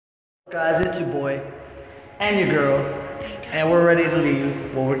Guys, it's your boy and your girl, and we're ready to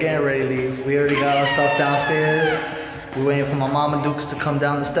leave. Well, we're getting ready to leave. We already got our stuff downstairs. We're waiting for my mom and Dukes to come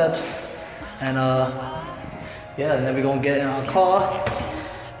down the steps, and yeah, and then we're gonna get in our car.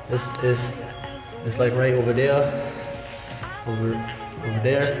 It's like right over there, over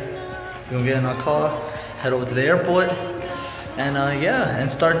there. We're gonna get in our car, head over to the airport, and yeah, and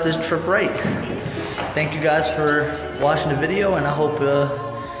start this trip right. Thank you guys for watching the video, and I hope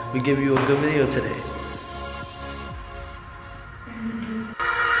we give you a good video today.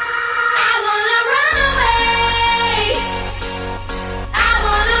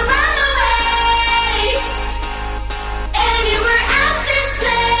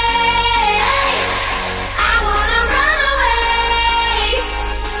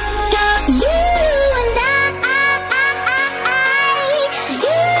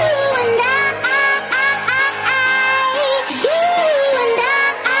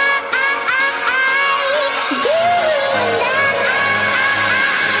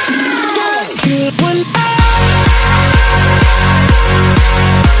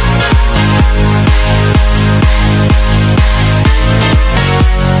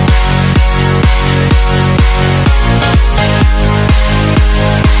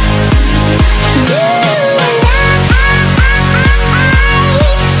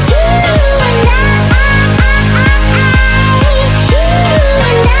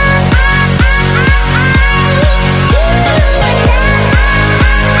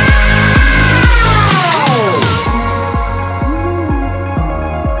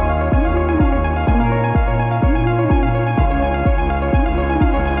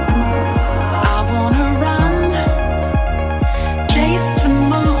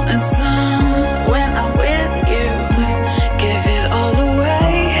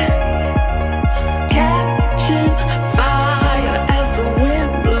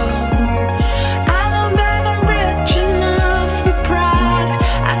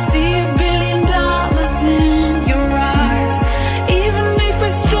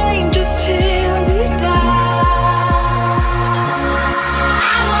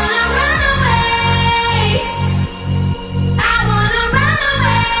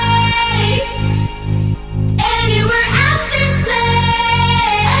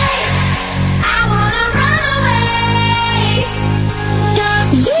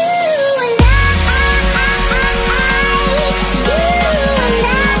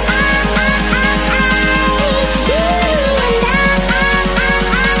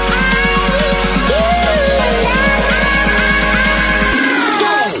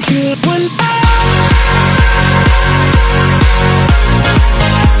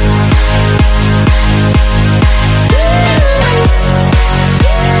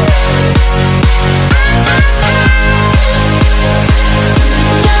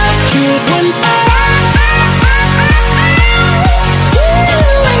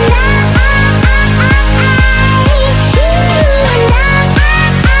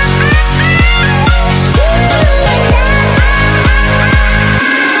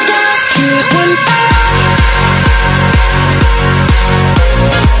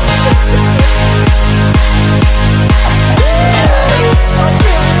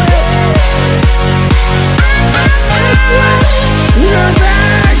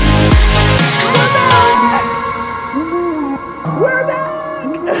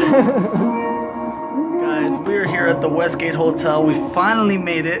 Guys, we're here at the Westgate Hotel. We finally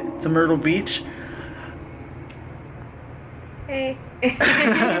made it to Myrtle Beach. Hey.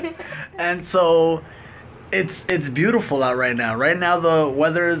 And so it's beautiful out right now. Right now the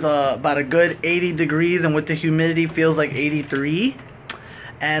weather is about a good 80 degrees, and with the humidity feels like 83.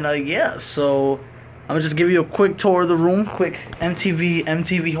 And yeah, so I'm gonna just give you a quick tour of the room, quick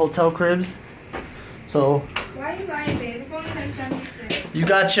MTV hotel cribs. So Why are you lying, babe? It's only 1076. you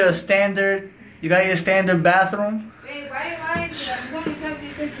got your standard bathroom. Babe, why are you lying? It's only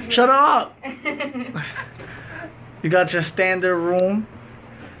 76. Shut up. You got your standard room.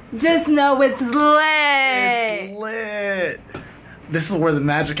 Just know it's lit. It's lit. This is where the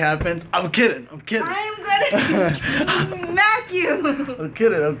magic happens. I'm kidding. I'm gonna smack you. I'm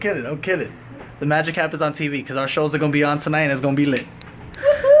kidding. The magic happens on TV because our shows are gonna be on tonight and it's gonna be lit.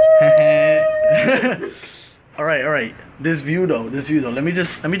 All right. This view though. Let me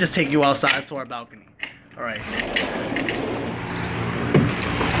just take you outside to our balcony. All right.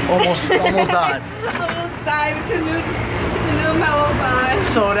 Almost died. Almost died. To new mellows on.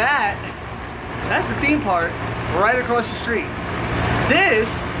 So that's the theme park right across the street.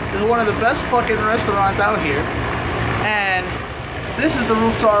 This is one of the best fucking restaurants out here, and this is the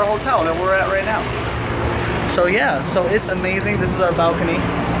roof to our hotel that we're at right now. So yeah, so it's amazing. This is our balcony.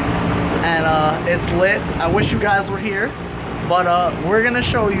 and it's lit. I wish you guys were here, but we're gonna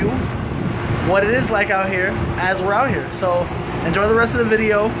show you what it is like out here as we're out here. So enjoy the rest of the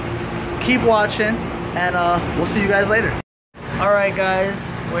video, keep watching, and we'll see you guys later. Alright guys,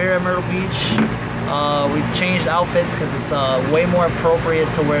 we're here at Myrtle Beach. We've changed outfits because it's way more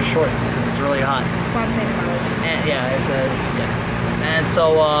appropriate to wear shorts because it's really hot. Well, I'm saying about it. And yeah, it says, yeah. And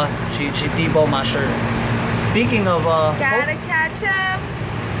so she deboed my shirt. Speaking of Gotta catch up.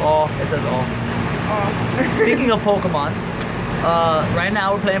 oh, it says oh. Speaking of Pokemon, right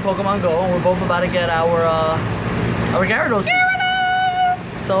now we're playing Pokemon Go and we're both about to get our Gyarados.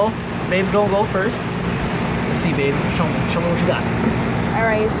 So, babe's gonna go first. Let's see, babe. Show me what you got.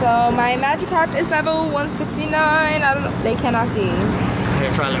 Alright, so my Magikarp is level 169. I don't know. They cannot see.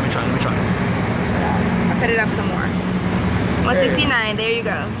 Here, let me try. I'll put it up some more. 169, there you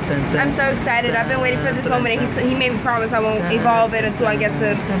go. I'm so excited. I've been waiting for this moment. He made me promise I won't evolve it until we get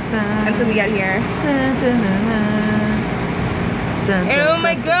here. Oh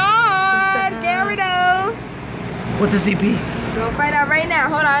my god, Gyarados! What's the CP? We'll find out right now.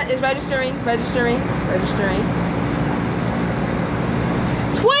 Hold on, it's registering.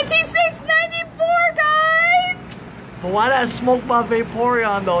 2694, guys! But why that smoke my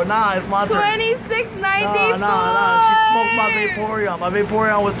Vaporeon though? Nah, it's my turn. 2694. Nah. She smoked my Vaporeon. My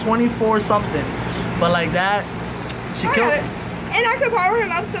Vaporeon was 24 something. But like that, she killed it. And I could power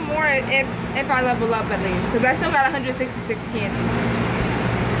him up some more if I level up at least. Because I still got 166 candies.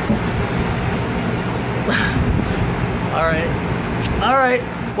 Alright.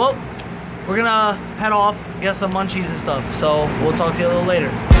 Well, we're gonna head off, get some munchies and stuff. So we'll talk to you a little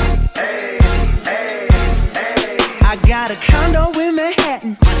later. I got a condo in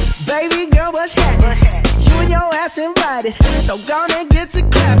Manhattan. Baby girl, what's happening? You and your ass invited, so gonna get to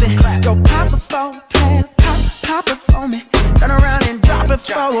clapping. Go pop it for a plan, pop it for me. Turn around and drop it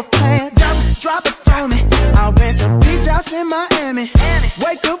for a plan, drop it for me. I'll rent a beach house in Miami.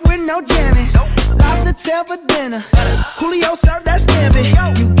 Wake up with no jammies. Lobster tail for dinner. Julio served that scampi.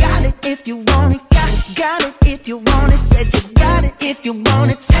 You got it if you want it. Got it if you want it. Said you got it if you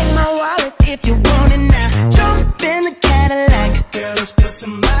want it. Take my wallet if you want it now. Jump in the Cadillac. Girl, let's put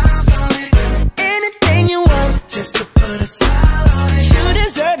some miles on it. Anything you want, just to put a smile on it. You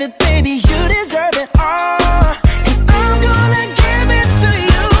deserve it, baby. You deserve it all. And I'm gonna give it to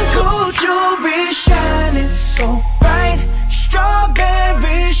you. Gold jewelry shining so bright.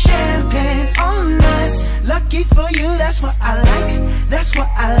 Strawberry champagne on us. Lucky for you, that's what I like. That's what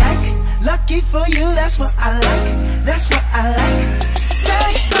I like. Lucky for you, that's what I like. That's what I like.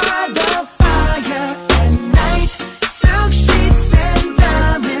 Sex by the fire at night. Silk sheets and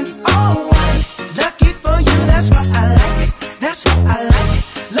diamonds, all white. Lucky for you, that's what I like. That's what I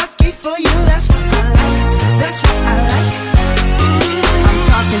like. Lucky for you, that's what I like. That's what I like. I'm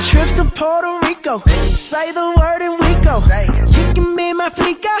talking trips to Puerto Rico. Say the word and we go. You can be my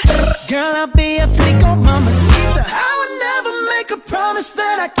flica. Girl, I'll be a flico, mamacita. I would never make a promise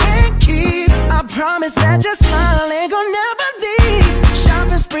that I can't keep. I promise that your smile ain't gonna never leave.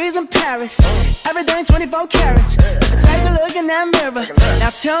 Shopping sprees in Paris, everything 24 carats. Take a look in that mirror.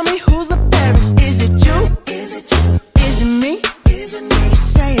 Now tell me who's the fairest. Is it you? Is it you? Is it me? Is it me? You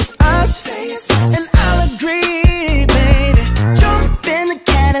say it's us, and I'll agree, baby. Jump in the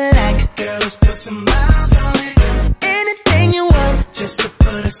Cadillac. Girl, let's put some miles on it. Anything you want, just to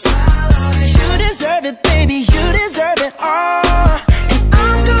put a smile on it. You deserve it, baby. You deserve it all. And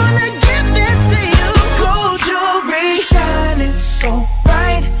I'm gonna give it to you. Gold jewelry shining so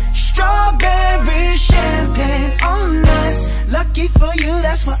bright. Strawberry champagne on us. Lucky for you,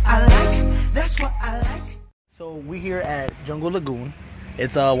 that's what I like. That's what I like. So we're here at Jungle Lagoon.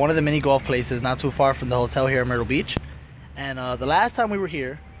 It's one of the mini golf places not too far from the hotel here at Myrtle Beach. And the last time we were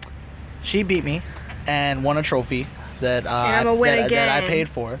here, she beat me and won a trophy that I'm gonna win again. that I paid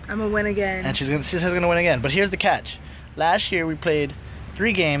for. I'm gonna win again. And she says she's gonna win again. But here's the catch. Last year we played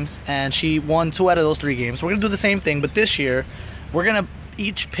 3 games and she won 2 out of those 3 games. We're gonna do the same thing, but this year we're gonna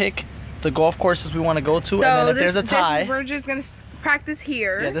each pick the golf courses we want to go to, so and then if there's a tie, we're just gonna practice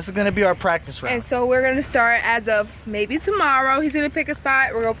here. Yeah, this is gonna be our practice round. And so we're gonna start as of maybe tomorrow. He's gonna pick a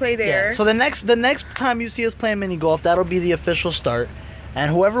spot. We're gonna play there. Yeah. So the next time you see us playing mini golf, that'll be the official start.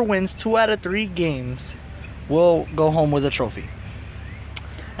 And whoever wins 2 out of 3 games will go home with a trophy.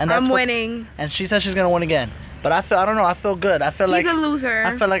 And that's I'm winning. And she says she's gonna win again. But I don't know. I feel good. I feel like he's a loser.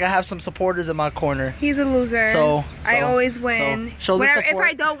 I feel like I have some supporters in my corner. He's a loser. So I always win. So show the support. If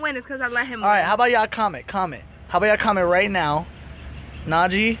I don't win, it's because I let him win. All right. How about y'all comment? How about y'all comment right now?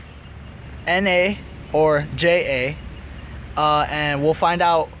 Najee, NA, or JA, and we'll find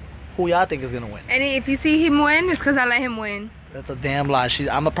out who y'all think is gonna win. And if you see him win, it's because I let him win. That's a damn lie. I'm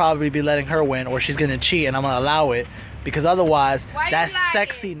gonna probably be letting her win, or she's gonna cheat, and I'm gonna allow it because otherwise that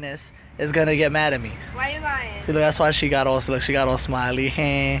sexiness is gonna get mad at me. Why you lying? See, look, that's why she got all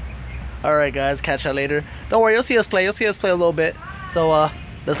smiley. All right, guys, catch y'all later. Don't worry, you'll see us play. You'll see us play a little bit. So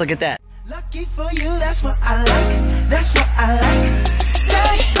let's look at that. Lucky for you, that's what I like. That's what I like.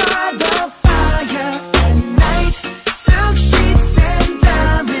 Sex by the fire at night. Silk sheets and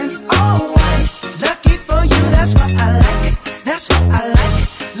diamonds, all white. Lucky for you, that's what I like. That's what I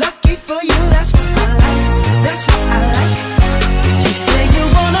like. Lucky for you, that's what I like. That's what I like. You say you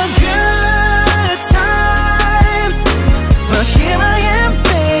want a good time, but here I am,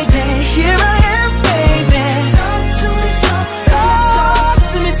 baby. Here I am, baby. Talk to me, talk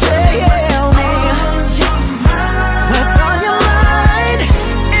to me, tell me what's on your mind.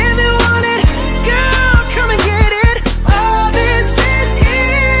 If you want it, girl, come and get it. All this is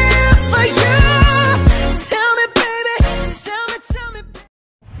here for you. Tell me, baby, tell me.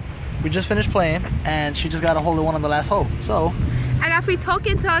 We just finished playing, and she just got a hole in one on the last hole. So I got free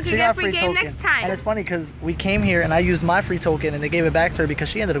token, so I can get a free game next time. And it's funny because we came here and I used my free token, and they gave it back to her because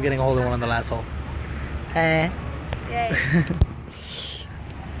she ended up getting a hole in one on the last hole. Yay.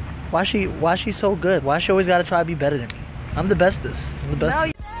 Why she so good? Why she always gotta try to be better than me? I'm the bestest. I'm the best. What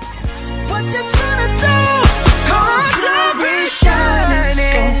you tryna do? Strawberry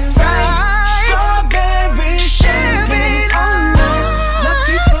shining bright. Strawberry champagne on us.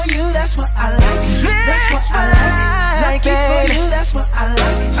 Lucky for you, that's what I like. That's what I like. Lucky for you, that's what I like.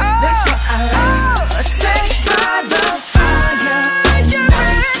 That's what I like. Sex by the fire at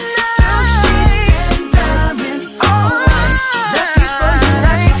night. Silk sheets and diamonds, all white. Lucky for you,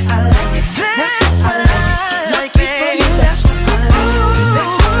 that's what I like. That's what I like. Lucky for you, that's what I like.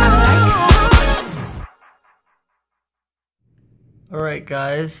 That's what I like. Alright,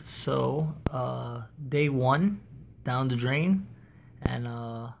 guys, so day 1 down the drain, and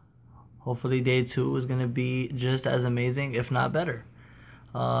hopefully day 2 is gonna be just as amazing, if not better.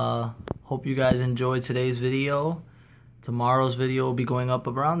 Hope you guys enjoyed today's video. Tomorrow's video will be going up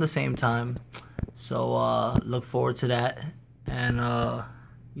around the same time, so look forward to that. And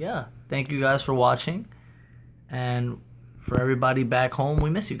yeah, thank you guys for watching, and for everybody back home, we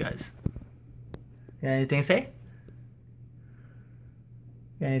miss you guys. You got anything to say?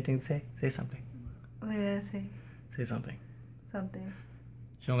 You got anything to say? Say something. What did I say? Say something. Something.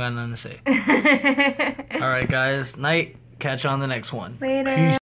 She don't got nothing to say. Alright, guys. Night. Catch you on the next one. Later. Peace.